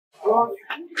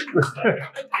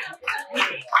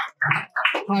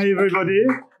Hi, everybody.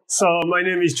 So my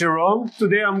name is Jerome.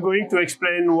 Today I'm going to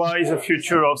explain why the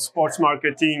future of sports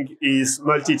marketing is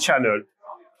multi-channel.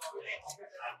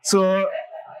 So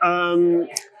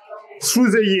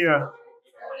through the year,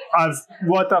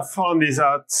 what I've found is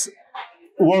that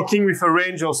working with a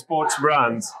range of sports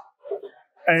brands,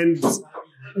 and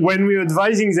when we're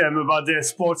advising them about their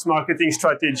sports marketing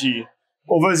strategy,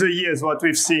 over the years, what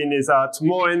we've seen is that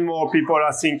more and more people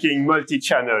are thinking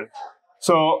multi-channel.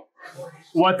 So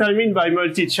what I mean by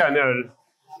multi-channel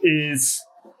is,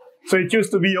 so it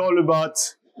used to be all about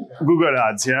Google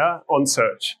Ads, on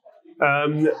search.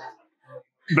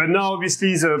 But now,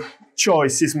 obviously, the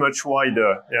choice is much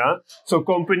wider, So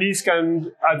companies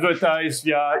can advertise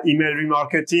via email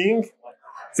remarketing.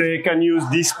 They can use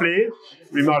display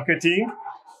remarketing.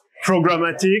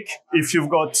 Programmatic, if you've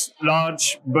got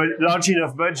large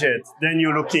enough budget, then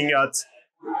you're looking at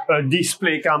a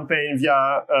display campaign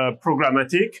via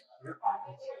programmatic.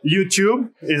 YouTube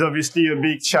is obviously a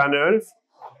big channel.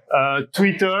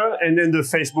 Twitter, and then the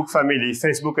Facebook family,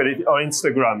 Facebook or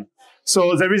Instagram.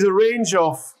 So there is a range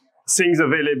of things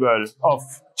available, of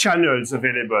channels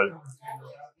available.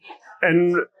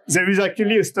 And there is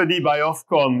actually a study by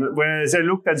Ofcom where they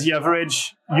looked at the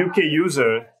average UK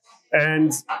user,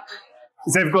 and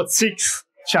they've got 6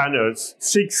 channels,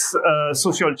 6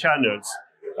 social channels,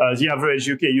 the average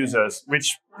UK users,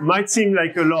 which might seem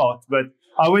like a lot, but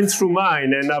I went through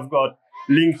mine and I've got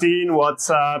LinkedIn,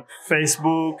 WhatsApp,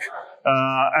 Facebook,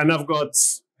 and I've got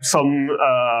some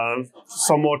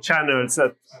more channels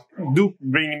that do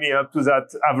bring me up to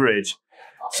that average.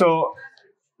 So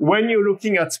when you're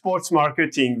looking at sports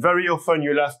marketing, very often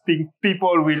you'll have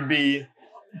people will be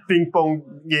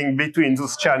ping-ponging between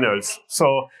those channels.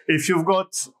 So if you've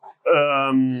got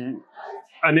an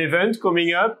event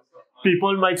coming up,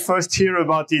 people might first hear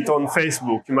about it on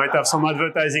Facebook. You might have some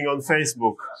advertising on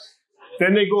Facebook.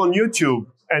 Then they go on YouTube,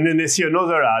 and then they see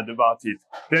another ad about it.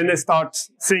 Then they start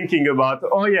thinking about,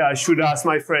 oh yeah, I should ask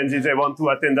my friends if they want to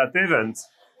attend that event.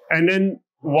 And then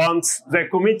once they're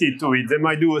committed to it, they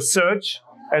might do a search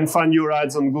and find your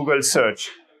ads on Google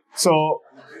search. So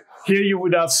here you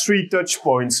would have 3 touch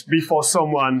points before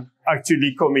someone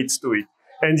actually commits to it.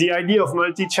 And the idea of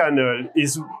multi-channel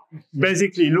is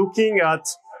basically looking at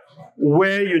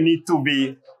where you need to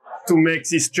be to make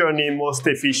this journey most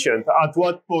efficient. At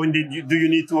what point do you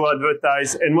need to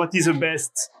advertise, and what is the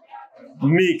best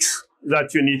mix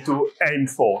that you need to aim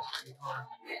for?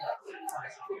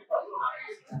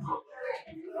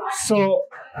 So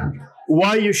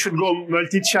why you should go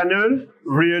multi-channel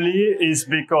really is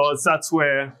because that's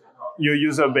where your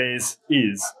user base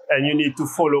is, and you need to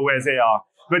follow where they are.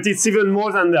 But it's even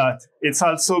more than that. It's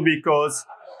also because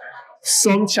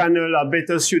some channels are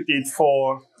better suited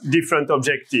for different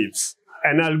objectives.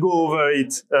 And I'll go over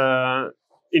it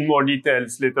in more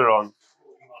details later on.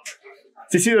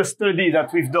 This is a study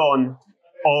that we've done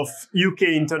of UK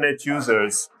internet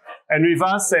users. And we've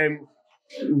asked them,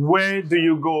 where do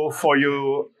you go for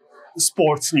your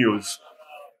sports news?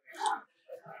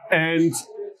 And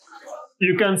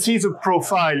you can see the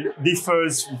profile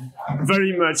differs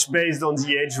very much based on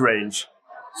the age range.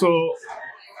 So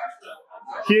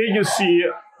here you see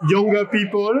younger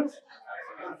people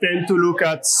tend to look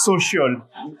at social.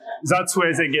 That's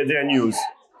where they get their news.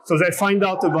 So they find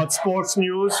out about sports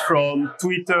news from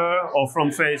Twitter or from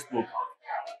Facebook.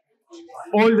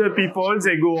 Older people,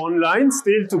 they go online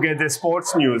still to get their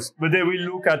sports news, but they will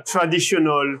look at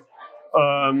traditional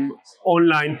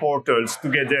online portals to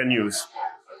get their news.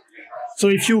 So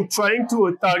if you're trying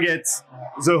to target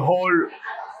the whole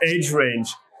age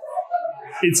range,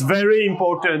 it's very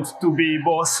important to be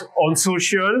both on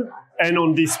social and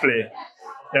on display.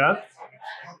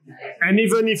 And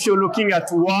even if you're looking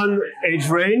at one age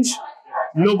range,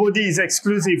 nobody is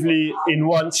exclusively in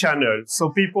one channel. So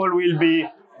people will be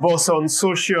both on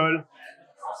social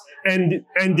and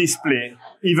display,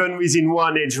 even within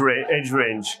one age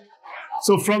range.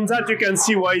 So from that, you can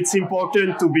see why it's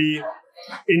important to be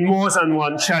in more than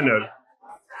one channel.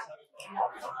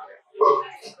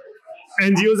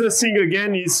 And the other thing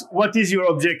again is, what is your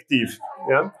objective?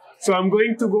 So I'm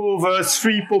going to go over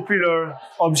 3 popular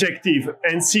objectives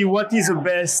and see what is the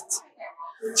best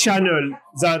channel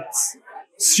that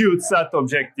suits that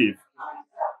objective.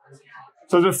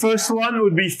 So the first one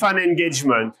would be fan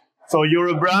engagement. So you're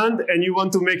a brand and you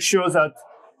want to make sure that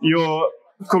your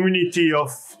community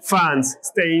of fans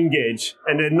stay engaged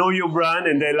and they know your brand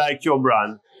and they like your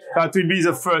brand. That will be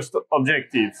the first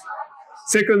objective.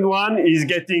 Second one is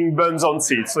getting bums on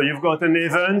seats. So you've got an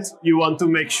event, you want to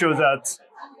make sure that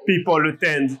people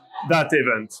attend that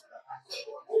event.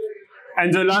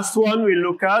 And the last one we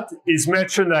look at is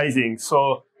merchandising.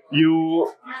 So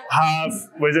you have,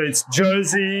 whether it's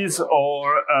jerseys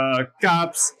or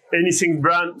caps, anything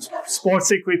brand, sports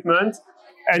equipment,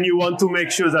 and you want to make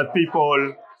sure that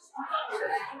people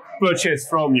purchase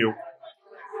from you.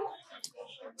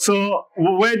 So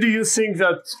where do you think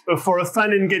that, for a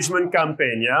fan engagement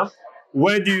campaign, yeah,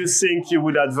 where do you think you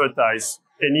would advertise?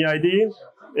 Any idea?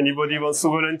 Anybody wants to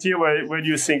volunteer? Where do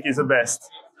you think is the best?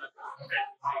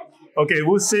 Okay,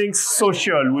 who thinks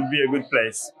social would be a good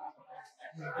place?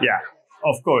 Yeah,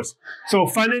 of course. So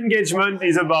fan engagement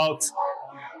is about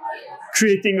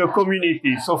creating a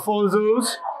community. So for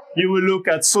those, you will look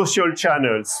at social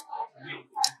channels.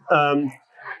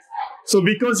 So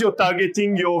because you're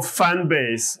targeting your fan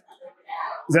base,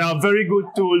 there are very good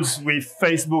tools with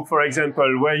Facebook, for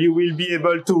example, where you will be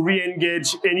able to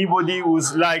re-engage anybody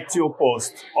who's liked your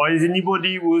post or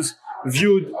anybody who's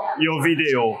viewed your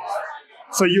video.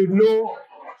 So you know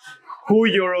who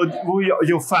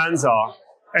your fans are,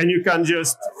 and you can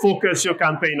just focus your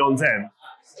campaign on them.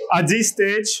 At this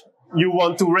stage, you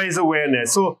want to raise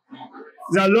awareness. So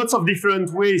there are lots of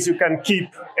different ways you can keep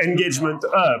engagement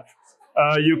up.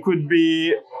 You could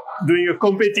be doing a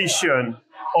competition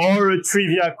or a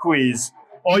trivia quiz,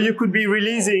 or you could be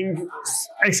releasing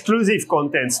exclusive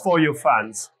contents for your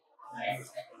fans.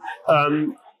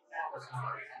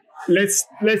 Let's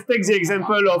take the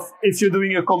example of if you're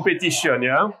doing a competition,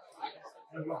 yeah?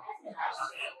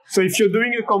 So if you're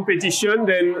doing a competition,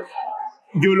 then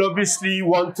you'll obviously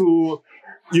want to,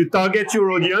 you target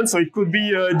your audience, so it could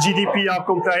be a GDPR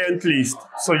compliant list.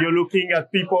 So you're looking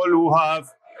at people who have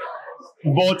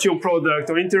bought your product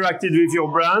or interacted with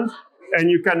your brand, and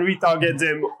you can retarget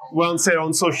them once they're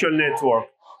on social network.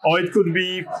 Or it could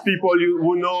be people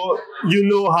who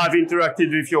know have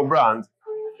interacted with your brand.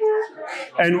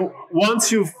 And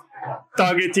once you've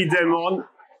targeted them on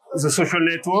the social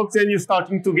network, then you're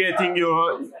starting to getting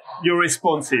your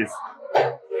responses.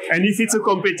 And if it's a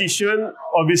competition,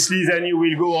 obviously then you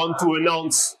will go on to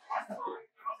announce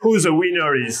who the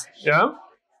winner is. Yeah?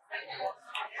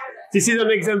 This is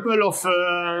an example of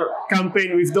a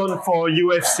campaign we've done for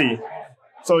UFC.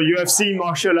 So UFC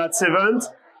martial arts event,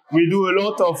 we do a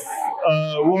lot of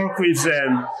work with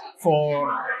them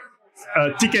for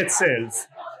ticket sales.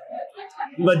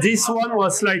 But this one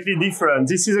was slightly different.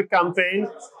 This is a campaign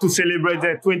to celebrate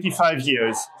their 25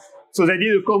 years. So they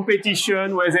did a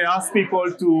competition where they asked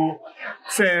people to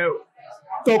say,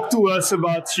 talk to us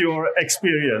about your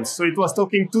experience. So it was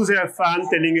talking to their fan,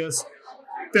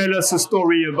 tell us a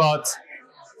story about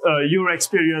your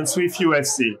experience with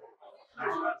UFC.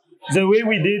 The way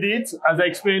we did it, as I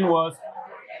explained, was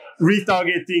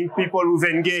retargeting people who've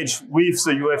engaged with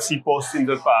the UFC post in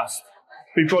the past,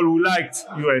 people who liked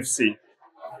UFC.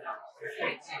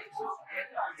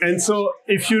 And so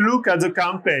if you look at the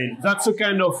campaign, that's the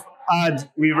kind of ad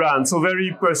we ran, so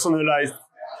very personalized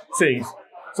things.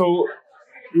 So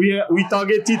we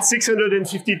targeted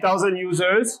 650,000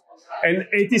 users, and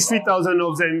 83,000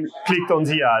 of them clicked on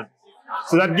the ad.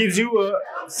 So that gives you a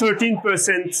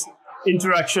 13%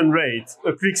 interaction rate,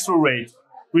 a click-through rate,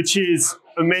 which is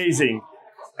amazing.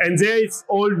 And there it's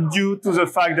all due to the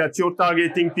fact that you're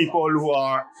targeting people who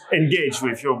are engaged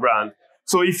with your brand.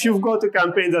 So if you've got a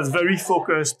campaign that's very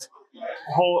focused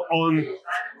on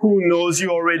who knows you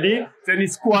already, then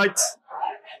it's quite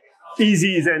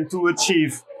easy then to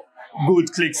achieve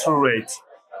good click-through rate.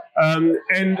 And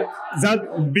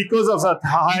that, because of that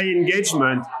high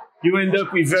engagement, you end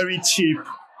up with very cheap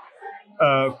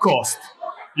cost.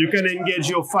 You can engage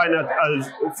your fan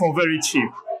for very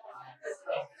cheap.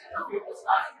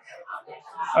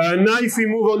 Now if we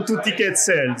move on to ticket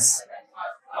sales,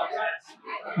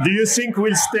 do you think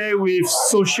we'll stay with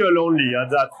social only at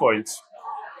that point?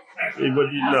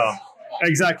 Anybody? No.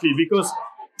 Exactly, because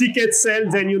ticket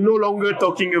sales, then you're no longer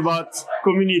talking about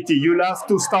community. You'll have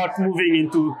to start moving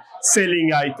into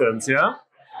selling items, yeah?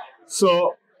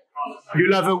 So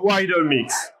you'll have a wider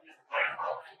mix.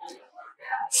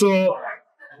 So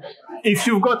if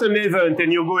you've got an event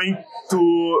and you're going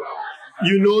to,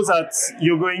 you know that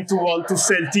you're going to want to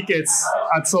sell tickets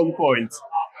at some point,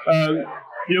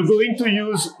 you're going to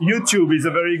use YouTube is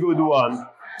a very good one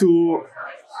to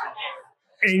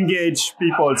engage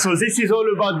people. So this is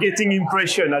all about getting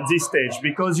impression at this stage,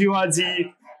 because you are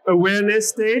the awareness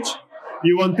stage.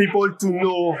 You want people to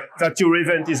know that your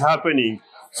event is happening.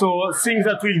 So things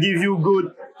that will give you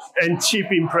good and cheap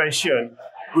impression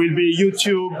will be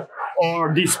YouTube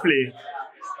or display.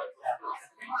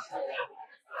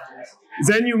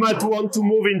 Then you might want to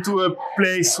move into a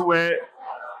place where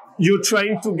you're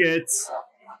trying to get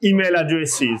email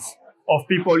addresses of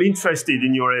people interested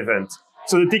in your event.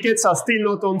 So the tickets are still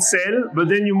not on sale, but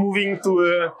then you're moving to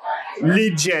a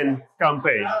lead gen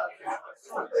campaign.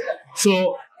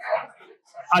 So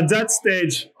at that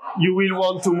stage, you will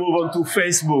want to move on to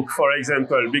Facebook, for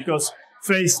example, because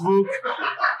Facebook,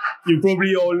 you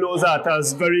probably all know that,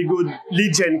 has very good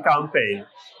lead gen campaign.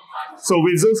 So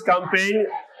with those campaigns,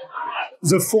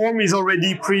 the form is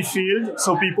already pre-filled,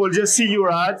 so people just see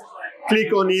your ad,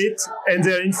 click on it, and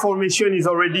their information is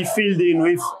already filled in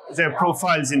with their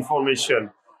profile's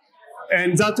information.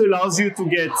 And that allows you to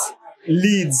get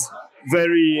leads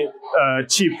very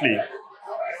cheaply.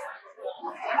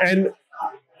 And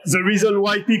the reason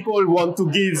why people want to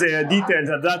give their details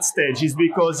at that stage is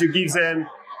because you give them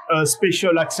a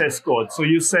special access code. So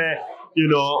you say, you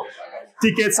know,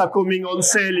 tickets are coming on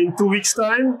sale in 2 weeks'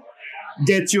 time.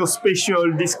 Get your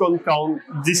special discount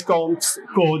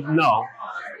code now.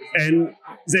 And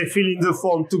they fill in the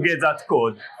form to get that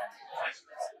code.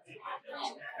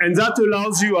 And that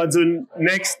allows you at the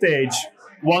next stage,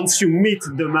 once you meet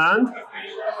demand,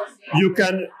 you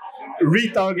can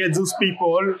retarget those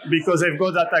people because they've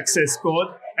got that access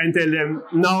code and tell them,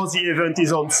 now the event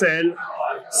is on sale,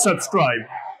 subscribe.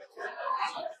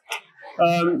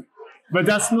 But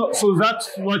that's not, so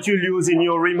that's what you'll use in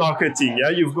your remarketing. Yeah,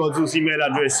 you've got those email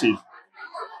addresses.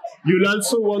 You'll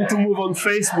also want to move on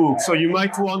Facebook. So you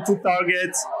might want to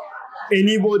target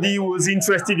anybody who's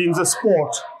interested in the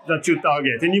sport that you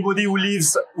target. Anybody who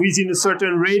lives within a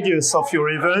certain radius of your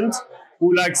event,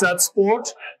 who likes that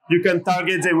sport, you can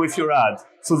target them with your ad.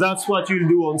 So that's what you'll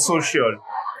do on social.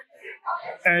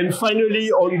 And finally,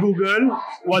 on Google,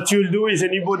 what you'll do is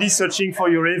anybody searching for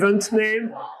your event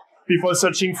name, people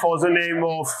searching for the name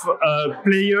of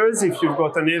players, if you've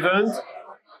got an event,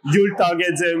 you'll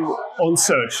target them on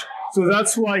search. So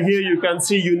that's why here you can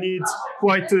see you need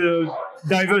quite a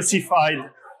diversified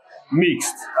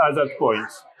mix at that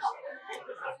point.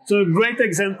 So a great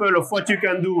example of what you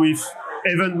can do with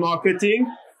event marketing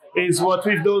is what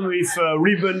we've done with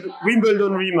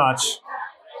Wimbledon Rematch.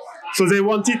 So they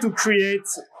wanted to create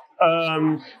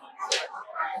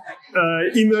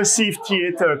immersive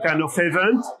theater kind of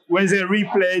event where they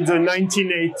replayed the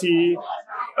 1980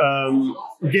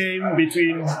 game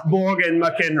between Borg and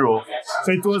McEnroe.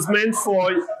 So it was meant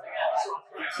for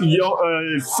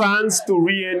fans to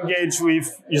re-engage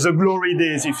with the glory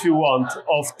days, if you want,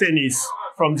 of tennis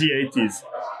from the 80s.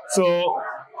 So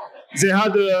they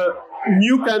had a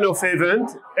new kind of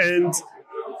event, and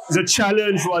the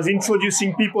challenge was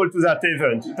introducing people to that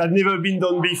event. It had never been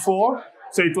done before,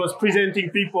 so it was presenting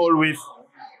people with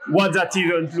what that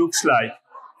event looks like.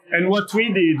 And what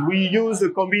we did, we used a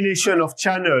combination of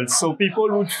channels. So people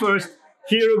would first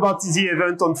hear about the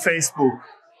event on Facebook.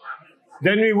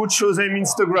 Then we would show them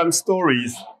Instagram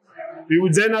stories. We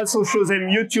would then also show them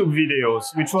YouTube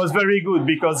videos, which was very good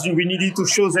because we needed to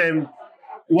show them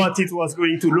what it was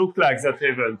going to look like, that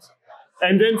event.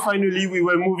 And then finally, we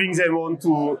were moving them on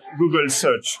to Google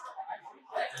search.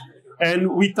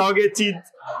 And we targeted,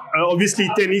 obviously,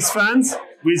 tennis fans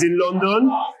within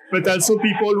London, but also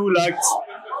people who liked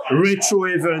retro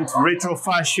event, retro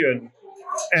fashion,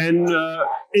 and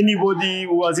anybody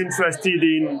who was interested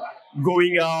in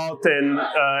going out and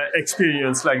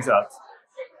experience like that.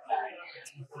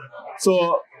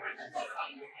 So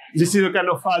this is the kind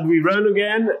of ad we run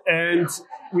again, and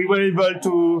we were able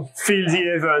to fill the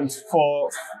event for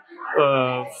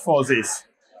this.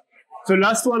 The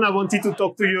last one I wanted to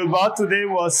talk to you about today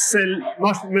was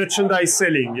merchandise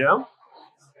selling. Yeah.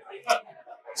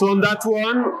 So on that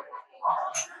one,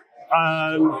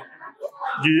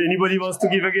 anybody wants to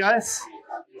give a guess?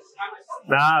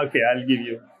 Nah, okay, I'll give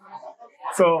you.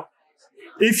 So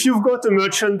if you've got a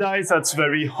merchandise that's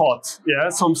very hot, yeah,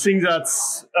 something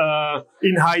that's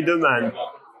in high demand,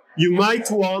 you might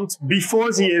want,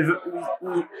 before the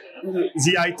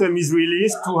item is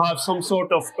released, to have some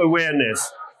sort of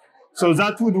awareness. So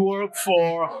that would work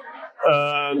for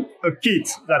a kit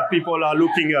that people are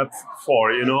looking up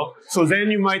for, you know. So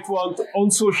then you might want on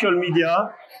social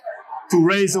media to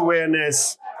raise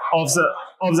awareness of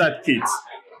that kit.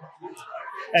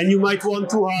 And you might want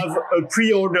to have a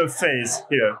pre-order phase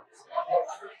here.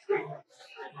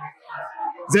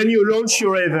 Then you launch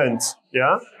your event,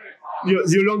 yeah?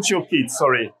 You launch your kit,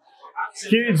 sorry.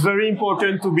 Here it's very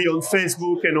important to be on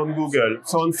Facebook and on Google.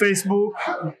 So on Facebook,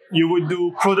 you would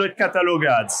do product catalog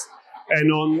ads.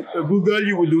 And on Google,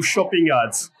 you would do shopping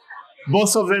ads.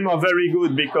 Both of them are very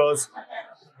good because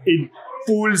it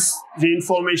pulls the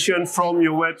information from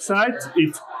your website.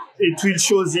 It will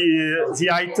show the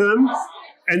item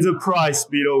and the price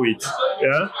below it.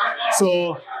 Yeah?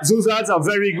 So those ads are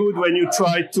very good when you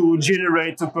try to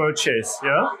generate a purchase.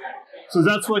 Yeah? So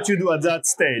that's what you do at that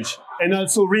stage. And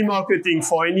also remarketing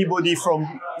for anybody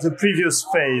from the previous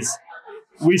phase,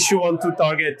 which you want to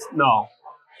target now.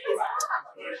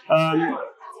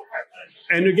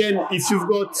 And again, if you've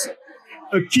got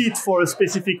a kit for a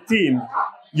specific team,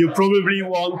 you probably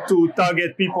want to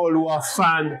target people who are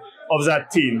fans of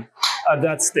that team at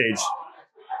that stage.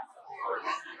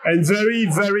 And very,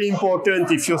 very important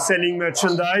if you're selling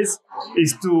merchandise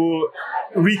is to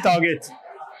retarget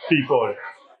people.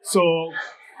 So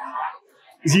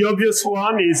the obvious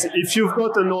one is if you've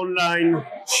got an online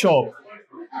shop,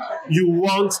 you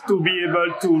want to be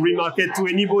able to remarket to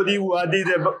anybody who added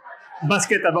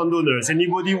basket abandoners,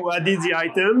 anybody who added the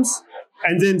items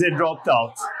and then they dropped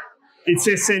out. It's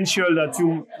essential that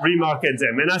you remarket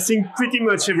them. And I think pretty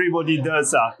much everybody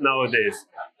does that nowadays.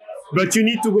 But you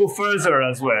need to go further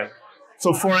as well.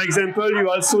 So for example, you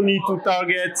also need to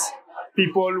target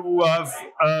people who have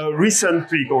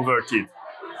recently converted.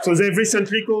 So they've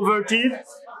recently converted,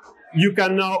 you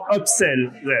can now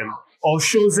upsell them or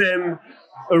show them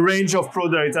a range of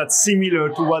products that's similar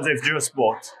to what they've just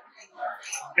bought.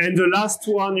 And the last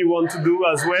one you want to do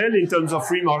as well in terms of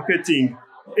remarketing,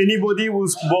 anybody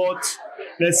who's bought,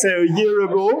 let's say, a year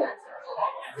ago,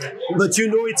 but you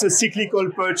know it's a cyclical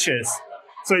purchase.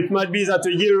 So it might be that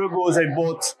a year ago they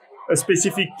bought a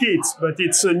specific kit, but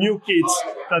it's a new kit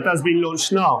that has been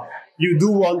launched now. You do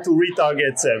want to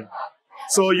retarget them.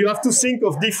 So you have to think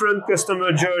of different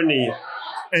customer journey,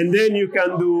 and then you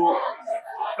can do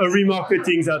a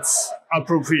remarketing that's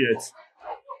appropriate.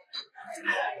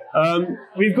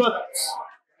 We've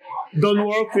done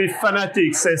work with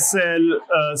Fanatics. They sell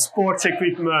sports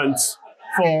equipment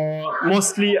for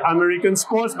mostly American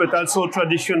sports, but also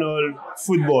traditional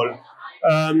football.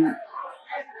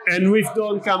 And we've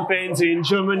done campaigns in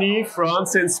Germany,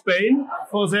 France, and Spain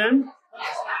for them.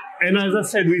 And as I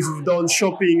said, we've done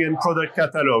shopping and product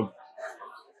catalog.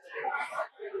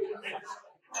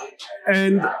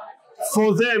 And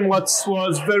for them, what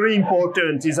was very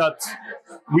important is that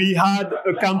we had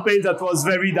a campaign that was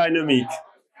very dynamic.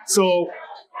 So,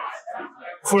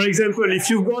 for example, if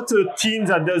you've got a team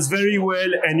that does very well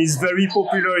and is very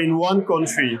popular in one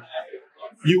country,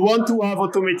 you want to have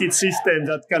automated systems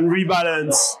that can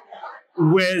rebalance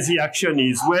where the action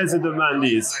is, where the demand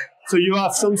is. So you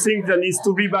have something that needs to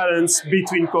rebalance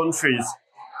between countries.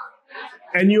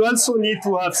 And you also need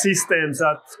to have systems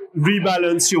that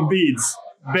rebalance your bids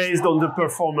based on the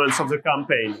performance of the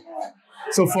campaign.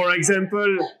 So for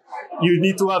example, you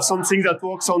need to have something that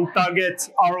works on target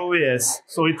ROAS.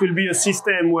 So it will be a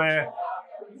system where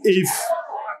if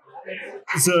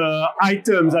the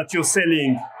item that you're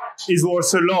selling is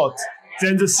worth a lot,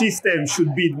 then the system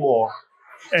should bid more.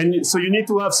 And so you need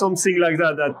to have something like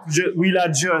that that will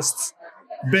adjust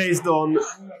based on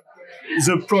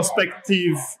the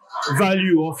prospective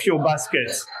value of your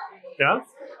basket. Yeah.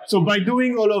 So by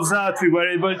doing all of that, we were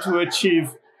able to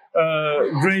achieve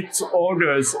great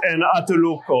orders and at a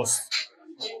low cost.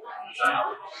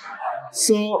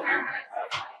 So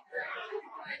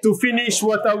to finish,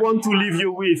 what I want to leave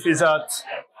you with is that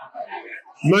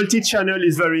multi-channel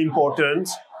is very important.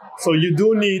 So you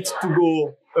do need to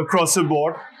go across the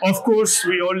board. Of course,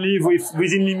 we all live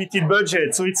within limited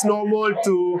budget, so it's normal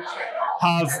to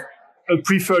have a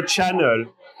preferred channel,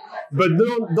 but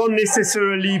don't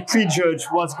necessarily prejudge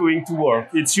what's going to work.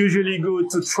 It's usually good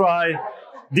to try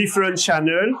different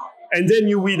channels, and then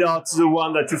you weed out the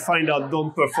one that you find out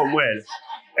don't perform well.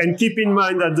 And keep in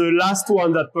mind that the last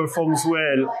one that performs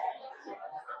well,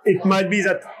 it might be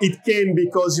that it came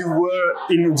because you were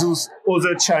in those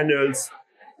other channels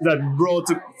that brought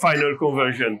a final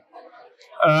conversion.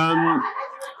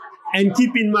 And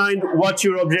keep in mind what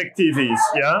your objective is,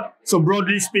 yeah? So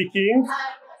broadly speaking,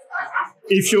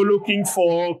 if you're looking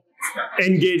for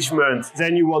engagement,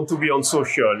 then you want to be on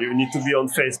social. You need to be on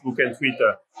Facebook and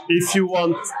Twitter. If you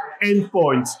want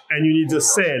endpoint and you need a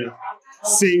sale,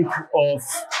 think of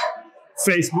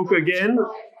Facebook again,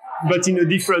 but in a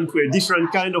different way,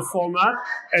 different kind of format,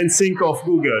 and think of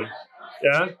Google,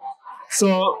 yeah?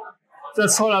 So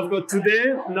that's all I've got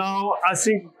today. Now, I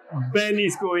think Ben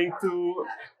is going to...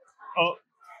 Oh,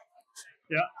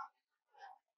 yeah.